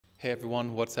Hey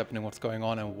everyone, what's happening, what's going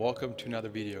on, and welcome to another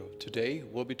video. Today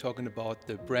we'll be talking about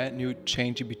the brand new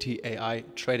ChainGPT AI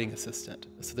Trading Assistant.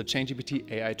 So the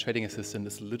ChainGPT AI Trading Assistant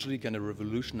is literally going to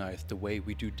revolutionize the way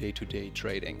we do day-to-day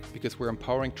trading, because we're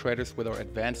empowering traders with our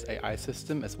advanced AI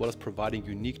system as well as providing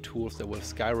unique tools that will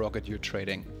skyrocket your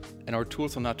trading. And our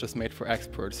tools are not just made for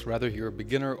experts, rather you're a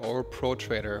beginner or a pro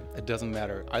trader, it doesn't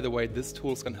matter. Either way, this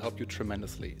tool is going to help you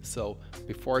tremendously. So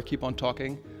before I keep on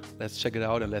talking, let's check it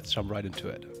out and let's jump right into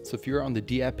it. So if you're on the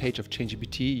D-App page of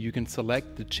ChainGPT, you can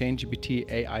select the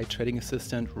ChainGPT AI Trading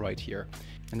Assistant right here.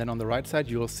 And then on the right side,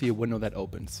 you'll see a window that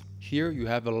opens. Here you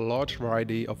have a large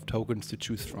variety of tokens to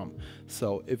choose from.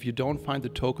 So if you don't find the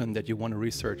token that you want to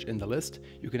research in the list,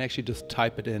 you can actually just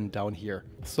type it in down here.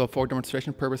 So for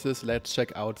demonstration purposes, let's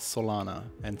check out Solana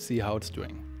and see how it's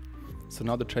doing. So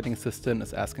now the trading assistant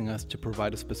is asking us to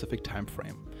provide a specific time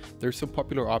frame. There's some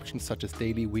popular options such as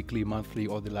daily, weekly, monthly,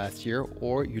 or the last year,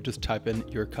 or you just type in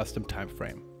your custom time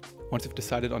frame. Once you've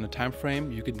decided on a time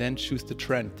frame, you can then choose the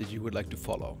trend that you would like to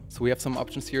follow. So we have some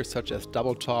options here such as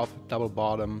double top, double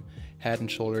bottom, head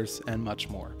and shoulders, and much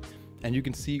more. And you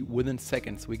can see within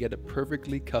seconds, we get a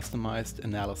perfectly customized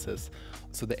analysis.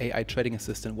 So the AI trading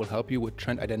assistant will help you with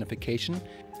trend identification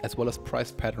as well as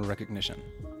price pattern recognition.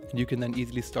 And you can then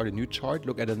easily start a new chart,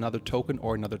 look at another token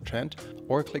or another trend,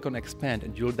 or click on expand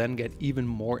and you'll then get even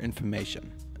more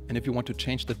information. And if you want to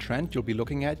change the trend you'll be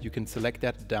looking at, you can select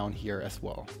that down here as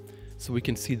well. So we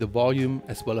can see the volume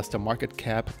as well as the market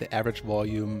cap, the average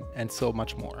volume, and so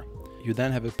much more. You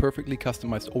then have a perfectly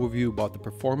customized overview about the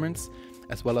performance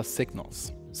as well as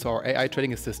signals. So our AI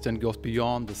trading assistant goes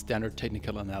beyond the standard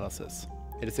technical analysis.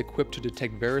 It is equipped to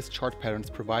detect various chart patterns,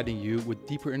 providing you with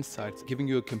deeper insights, giving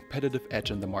you a competitive edge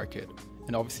in the market.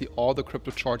 And obviously all the crypto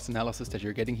charts analysis that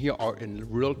you're getting here are in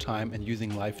real time and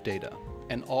using live data.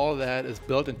 And all that is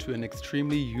built into an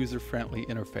extremely user-friendly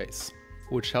interface,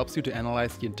 which helps you to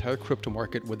analyze the entire crypto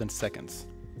market within seconds.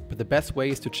 But the best way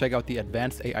is to check out the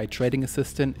advanced AI trading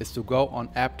assistant is to go on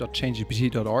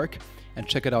app.chaingpt.org and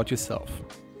check it out yourself.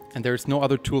 And there's no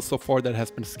other tool so far that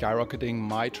has been skyrocketing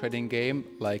my trading game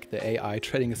like the AI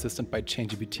Trading Assistant by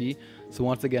ChainGPT. So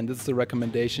once again, this is a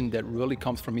recommendation that really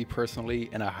comes from me personally,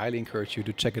 and I highly encourage you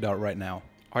to check it out right now.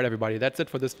 All right, everybody, that's it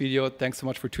for this video. Thanks so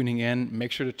much for tuning in.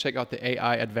 Make sure to check out the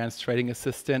AI Advanced Trading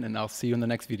Assistant, and I'll see you in the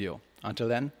next video. Until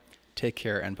then, take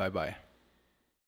care and bye-bye.